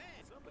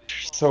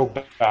 You're so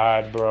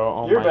bad, bro.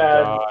 Oh you're my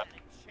bad. god.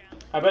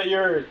 I bet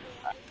you're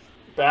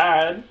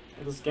bad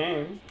at this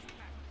game.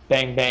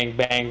 Bang, bang,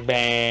 bang,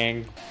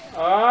 bang.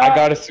 I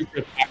got a super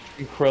attack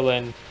from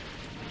Krillin.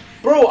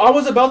 Bro, I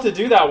was about to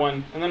do that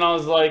one, and then I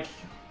was like,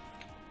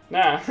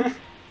 nah.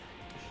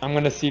 I'm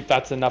gonna see if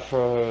that's enough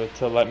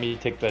to let me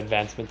take the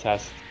advancement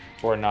test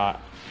or not.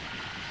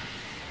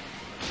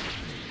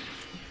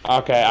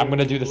 Okay, I'm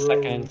gonna do the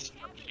second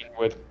instruction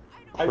with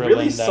Krillin. I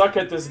really suck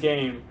at this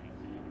game.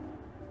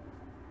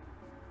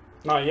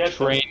 Not yet.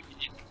 Train.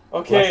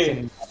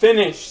 Okay,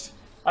 finished.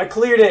 I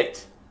cleared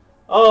it.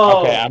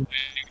 Oh. Okay, I'm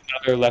doing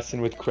another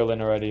lesson with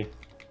Krillin already.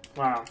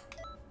 Wow.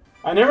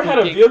 I never had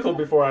a vehicle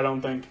before, I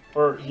don't think.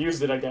 Or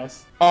used it, I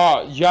guess.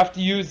 Oh, you have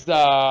to use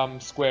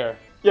square.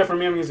 Yeah, for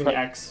me I'm using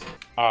X.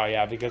 Oh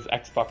yeah, because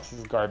Xbox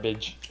is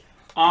garbage.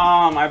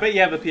 I bet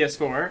you have a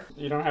PS4.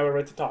 You don't have a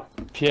right to talk.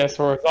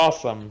 PS4 is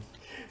awesome.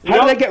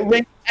 How did I get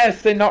rank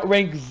S and not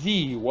rank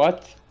Z?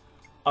 What?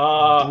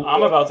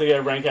 I'm about to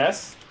get rank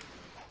S.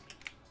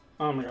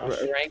 Oh my gosh.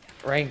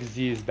 Rank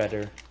Z is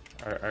better.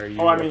 Are you?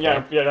 Oh, I mean,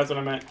 yeah, that's what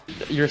I meant.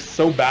 You're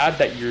so bad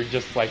that you're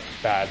just like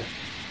bad.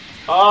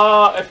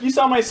 If you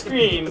saw my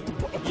screen,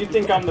 you'd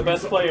think I'm the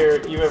best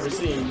player you've ever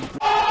seen.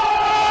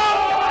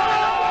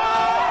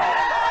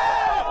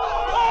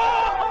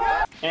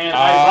 And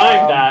I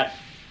rhymed that.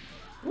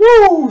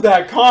 Woo!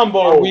 That combo!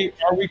 Are we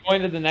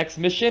going to the next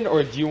mission,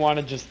 or do you want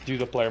to just do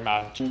the player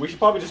match? We should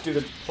probably just do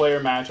the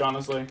player match,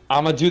 honestly.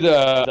 I'm gonna do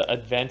the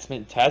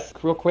advancement test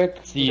real quick,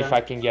 see if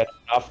I can get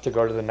enough to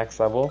go to the next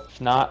level.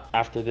 If not,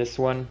 after this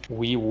one,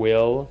 we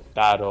will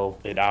battle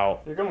it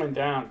out. You're going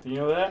down. Do you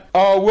know that?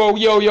 Oh, whoa,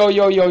 yo, yo,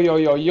 yo, yo, yo,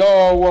 yo,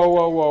 yo, whoa,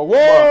 whoa, whoa,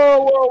 whoa, whoa,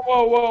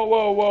 whoa, whoa, whoa,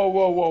 whoa, whoa,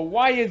 whoa, whoa.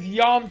 Why is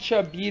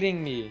Yamcha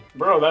beating me?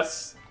 Bro,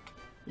 that's...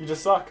 You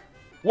just suck.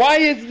 Why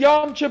is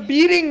Yamcha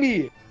beating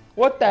me?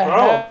 What the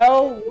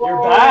hell? Whoa.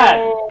 You're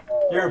bad.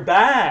 You're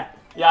bad.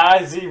 Yeah,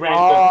 I Z-ranked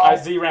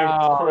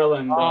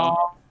Krillin, bro.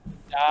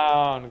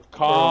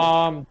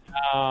 Calm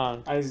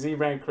down. I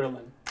Z-ranked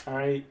Krillin,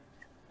 alright?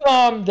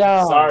 Calm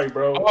down. Sorry,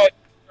 bro. Oh,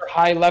 you're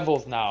high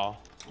levels now.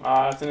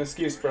 That's an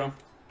excuse, bro.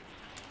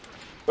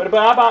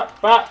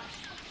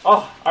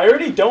 Oh, I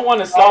already don't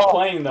want to stop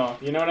playing, though.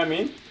 You know what I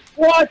mean?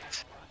 What?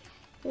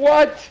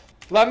 What?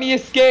 Let me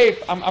escape.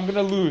 I'm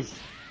gonna lose.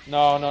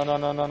 No, no, no,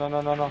 no, no, no,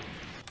 no, no, no.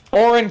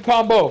 Orin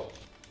combo.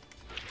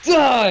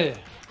 Die.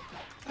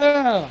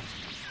 Why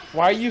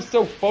are you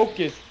so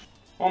focused?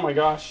 Oh my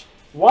gosh.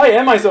 Why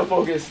am I so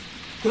focused?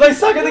 Because I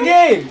suck at the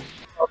game.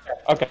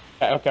 Okay.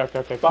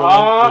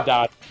 Krillin, you're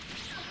dead.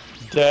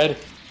 Dead.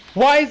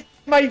 Why is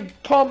my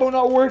combo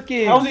not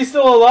working? How's he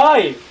still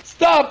alive?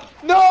 Stop!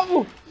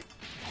 No!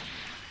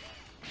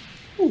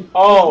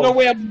 Oh. There's no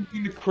way I'm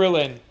losing to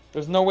Krillin.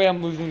 There's no way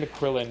I'm losing to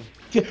Krillin.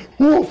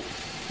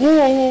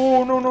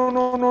 Oh,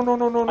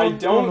 no. I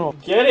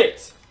don't get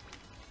it.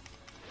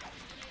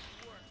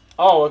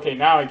 Oh, okay,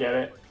 now I get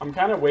it. I'm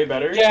kind of way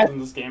better in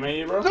this game, ain't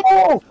you, bro?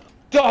 No!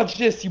 Dodge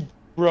this, you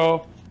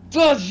bro.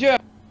 Dodge it!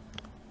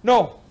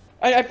 No!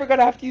 I forgot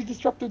I have to use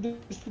Destructo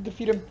Disc to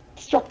defeat him.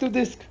 Destructo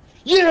Disc!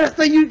 Yes!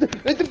 I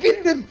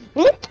defeated him!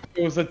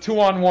 It was a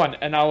 2-on-1,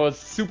 and I was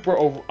super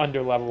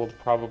under-leveled,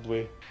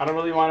 probably. I don't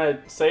really want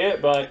to say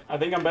it, but I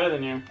think I'm better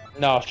than you.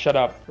 No, shut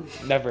up.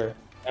 Never.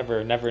 Ever.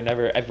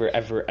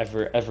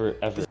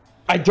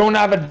 I don't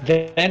have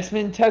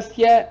advancement test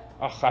yet.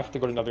 Ugh, I have to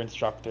go to another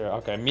instructor.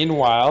 Okay,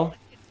 meanwhile,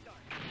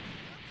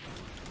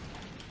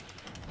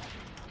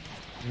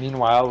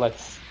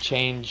 let's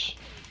change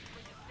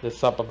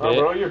this up a bit. Oh,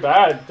 bro, you're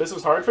bad. This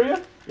was hard for you?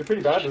 You're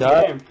pretty bad at this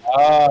Shut game.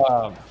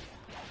 up.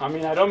 I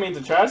mean, I don't mean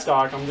to trash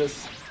talk. I'm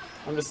just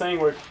saying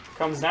what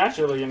comes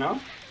naturally, you know?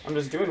 I'm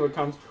just doing what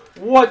comes.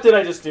 What did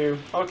I just do?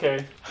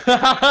 Okay.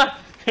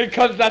 It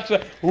comes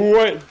naturally.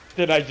 What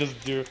did I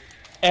just do?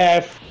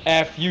 F,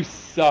 you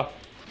suck.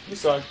 You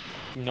suck.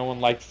 No one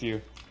likes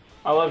you.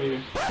 I love you.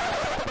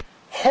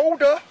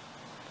 Hold up.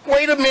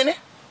 Wait a minute.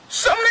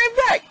 Something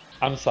ain't right.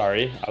 I'm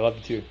sorry. I love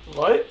you too.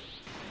 What?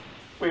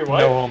 Wait, what?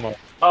 No homo.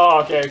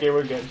 Oh, okay,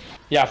 we're good.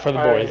 Yeah, for the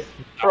All boys. right.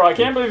 Bro, I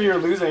can't believe you're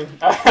losing.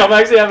 I'm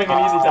actually having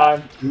an easy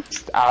time.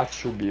 Boost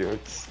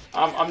attributes.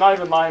 I'm not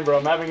even lying, bro.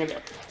 I'm having an...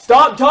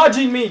 Stop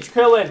dodging me,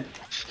 Krillin!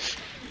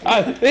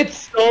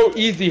 It's so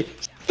easy.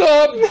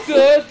 Stop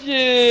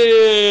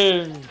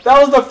dodging!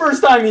 That was the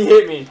first time he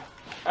hit me.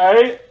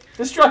 Alright?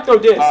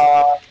 Destructo Disc.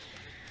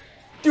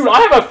 Dude, I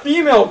have a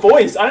female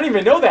voice. I didn't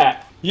even know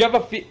that. You have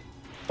a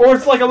Or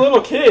it's like a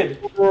little kid.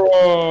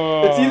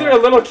 Bro. It's either a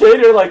little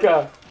kid or like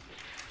a...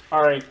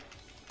 Alright.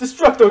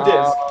 Destructo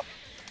Disc.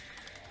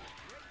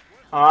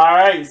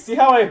 Alright, see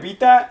how I beat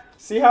that?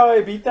 See how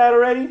I beat that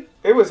already?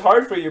 It was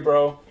hard for you,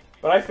 bro.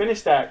 But I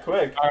finished that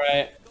quick.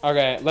 Alright,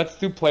 okay. Let's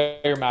do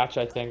player match,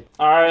 I think.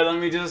 Alright, let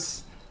me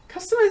just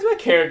customize my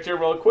character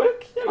real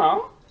quick. You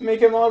know, make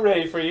him all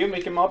ready for you.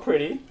 Make him all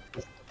pretty.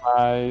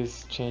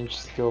 Customize, change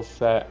skill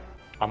set.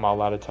 I'm not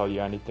allowed to tell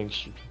you anything.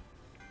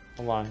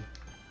 Hold on.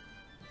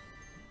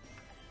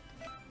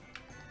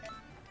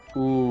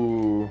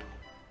 Ooh.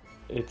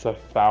 It's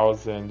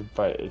 1,000,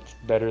 but it's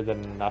better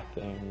than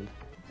nothing.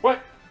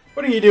 What?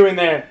 What are you doing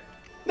there?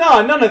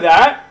 No, none of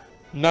that.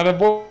 None of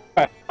what?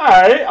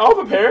 Alright, I'll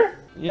prepare.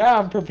 Yeah,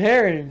 I'm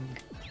preparing.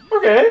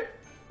 Okay.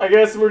 I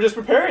guess we're just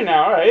preparing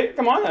now. Alright,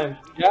 come on then.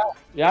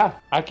 Yeah,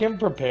 I can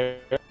prepare.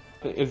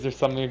 Is there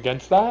something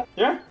against that?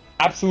 Yeah.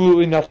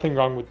 Absolutely nothing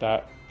wrong with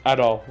that. At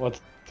all,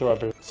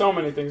 whatsoever. So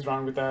many things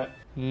wrong with that.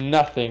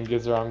 Nothing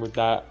is wrong with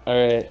that.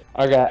 Alright,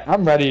 okay,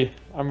 I'm ready.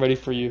 I'm ready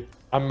for you.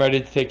 I'm ready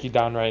to take you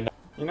down right now.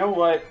 You know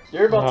what?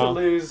 You're about to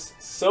lose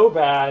so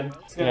bad.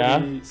 It's gonna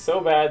be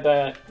so bad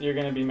that you're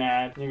gonna be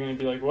mad. You're gonna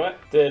be like, what?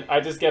 Did I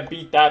just get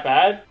beat that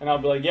bad? And I'll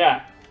be like,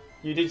 yeah,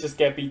 you did just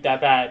get beat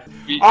that bad.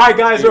 Alright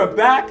guys, we're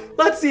back.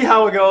 Let's see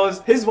how it goes.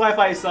 His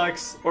Wi-Fi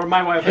sucks, or my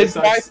Wi-Fi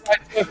sucks. His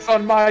Wi-Fi sucks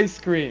on my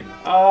screen.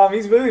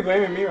 He's really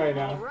blaming me right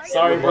now.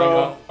 Sorry,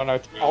 bro.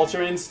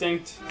 Ultra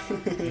Instinct.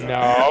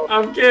 No.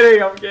 I'm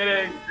kidding, I'm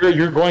kidding.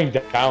 You're going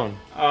down.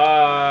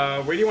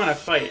 Where do you want to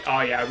fight? Oh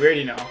yeah, we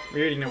already know.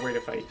 We already know where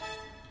to fight.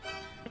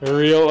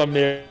 Real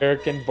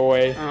American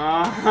boy.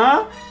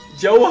 Uh-huh.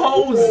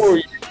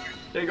 Joe-Hos.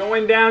 You're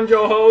going down,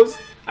 Joe-Hos.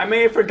 I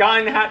may have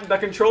forgotten the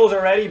controls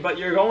already, but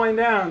you're going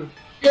down.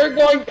 You're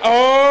going...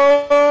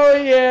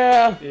 Oh,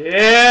 yeah.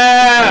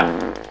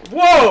 Yeah.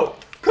 Whoa.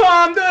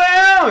 Calm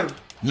down.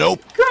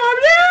 Nope. Calm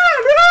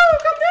down, bro.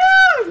 Calm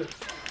down.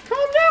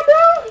 Calm down,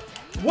 bro.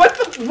 What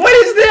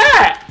is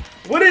that?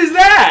 What is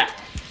that?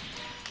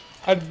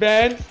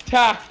 Advanced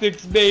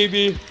tactics,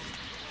 baby.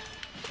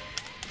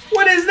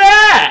 What is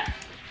that?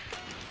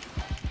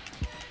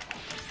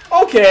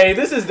 Okay,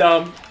 this is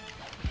dumb.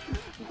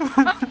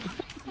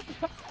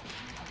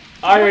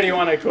 I already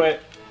want to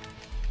quit.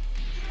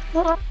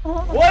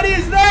 What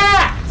is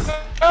that?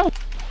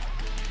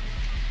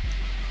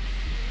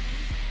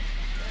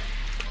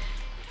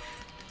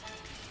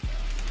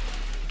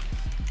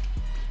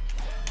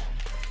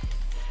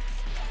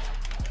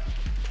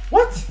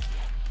 What?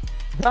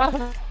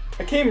 I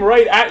came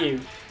right at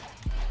you.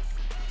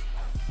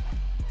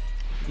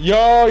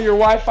 Yo, your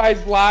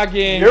Wi-Fi's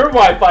lagging. Your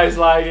Wi-Fi's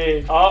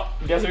lagging. Oh,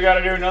 guess we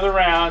gotta do another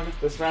round.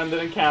 This round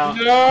didn't count.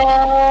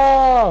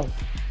 No!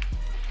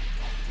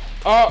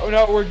 Oh,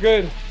 no, we're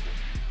good.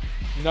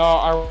 No,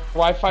 our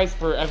Wi-Fi's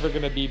forever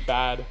gonna be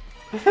bad.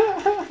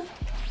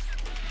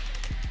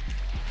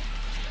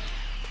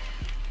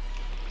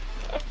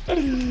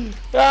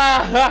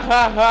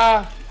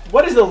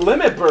 What is the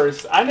limit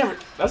burst?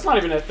 That's not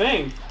even a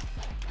thing.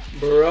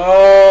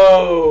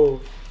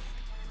 Bro.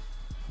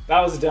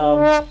 That was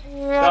dumb.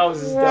 That was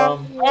just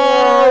dumb.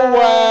 Oh,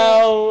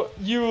 well,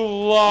 you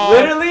lost.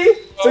 Literally?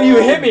 So you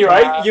hit me,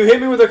 right? You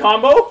hit me with a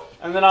combo?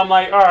 And then I'm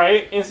like,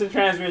 alright, instant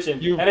transmission.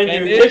 And then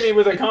you hit me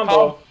with a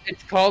combo.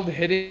 It's called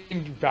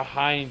hitting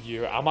behind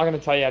you. I'm not going to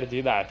tell you how to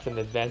do that. It's an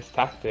advanced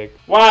tactic.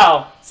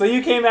 Wow. So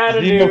you came out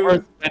and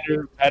Xenoverse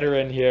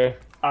veteran here.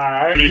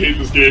 Alright. I really hate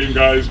this game,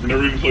 guys. We're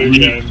never gonna play it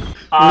again.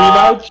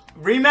 Rematch?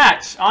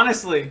 Rematch,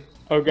 honestly.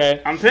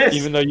 Okay. I'm pissed.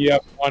 Even though you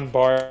have one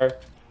bar.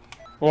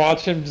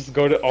 Watch him just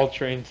go to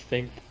Ultra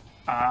Instinct.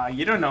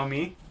 You don't know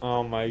me.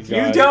 Oh my god.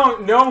 You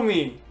don't know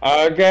me.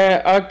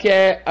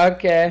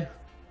 Okay.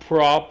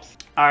 Props.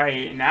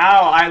 Alright,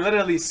 now I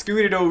literally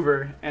scooted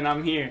over and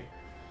I'm here.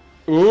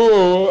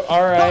 Ooh,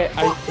 alright,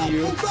 I see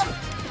you.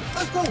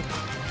 Let's go.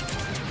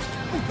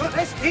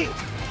 Let's eat.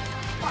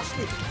 Watch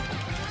this.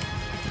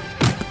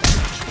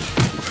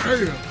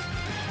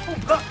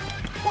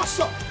 What's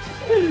up?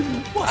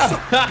 What's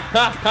up?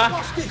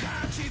 Watch this.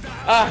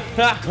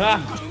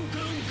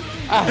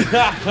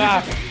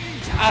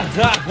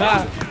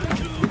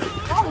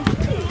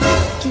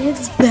 Give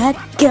that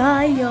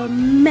guy a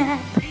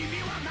map.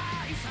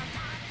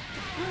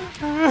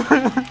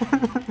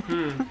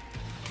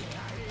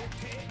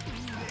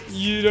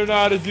 You don't know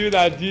how to do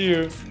that, do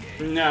you?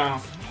 No.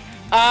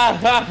 Ah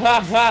ha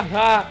ha ha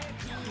ha!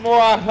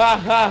 Mwah, ha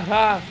ha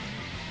ha!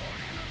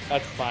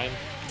 That's fine.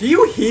 Do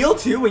you heal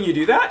too when you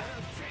do that?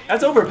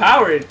 That's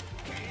overpowered.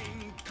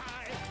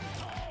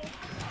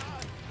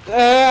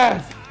 Die!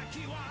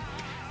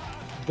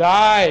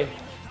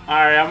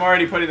 Alright, I'm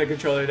already putting the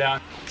controller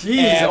down. Jeez,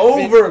 And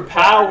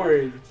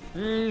overpowered.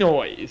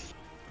 Noise.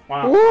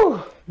 Wow.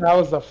 Woo! That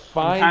was a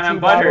fine I'm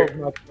kinda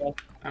butthurt.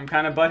 I'm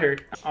kind of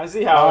butthurt. I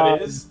see how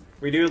it is.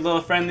 We do a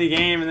little friendly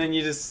game and then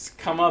you just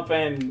come up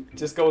and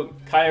just go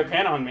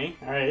Kaioken on me.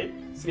 Alright.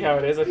 See how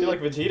it is. I feel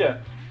like Vegeta.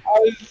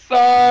 I'm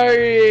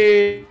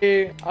sorry.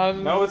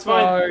 No, it's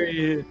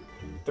sorry. fine.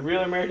 The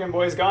real American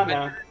boy's gone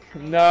now.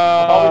 No.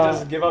 I'll probably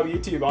just give up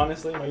YouTube,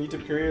 honestly. My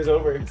YouTube career is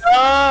over.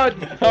 No,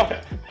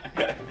 no.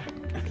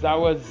 That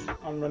was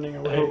I'm running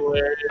away.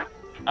 hilarious.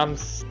 I'm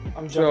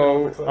jumping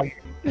off a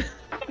cliff.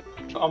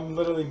 I'm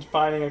literally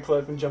finding a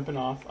cliff and jumping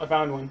off. I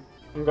found one.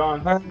 I'm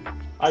gone.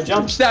 I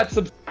jumped. That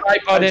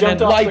subscribe button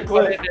and off like the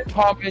cliff. button and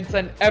comments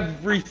and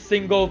every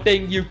single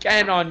thing you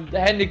can on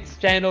Henok's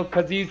channel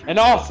because he's an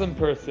awesome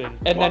person.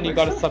 And then you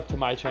gotta sub to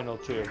my channel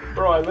too.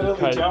 Bro, I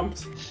literally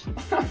jumped.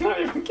 I'm not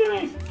even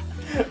kidding.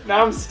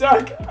 Now I'm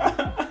stuck.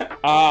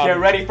 Get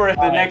ready for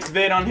the next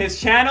vid on his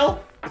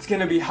channel. It's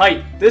gonna be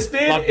hype. This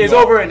vid is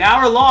over an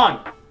hour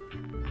long.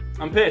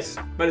 I'm pissed,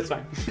 but it's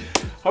fine.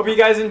 Hope you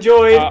guys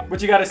enjoyed.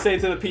 What you gotta say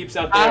to the peeps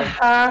out there?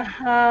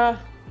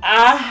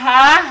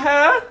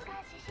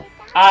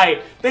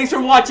 Alright, thanks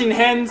for watching,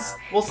 hens.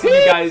 We'll see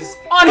you guys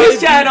on his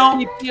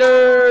channel.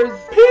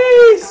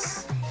 Peace.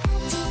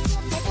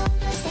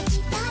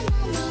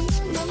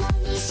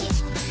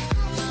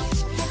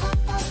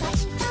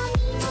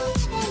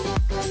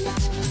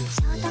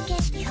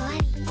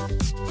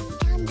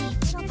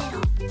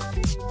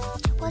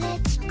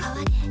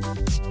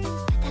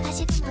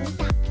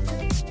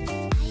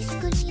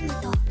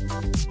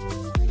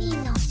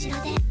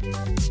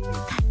「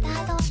カスタ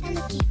ードたぬ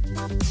き」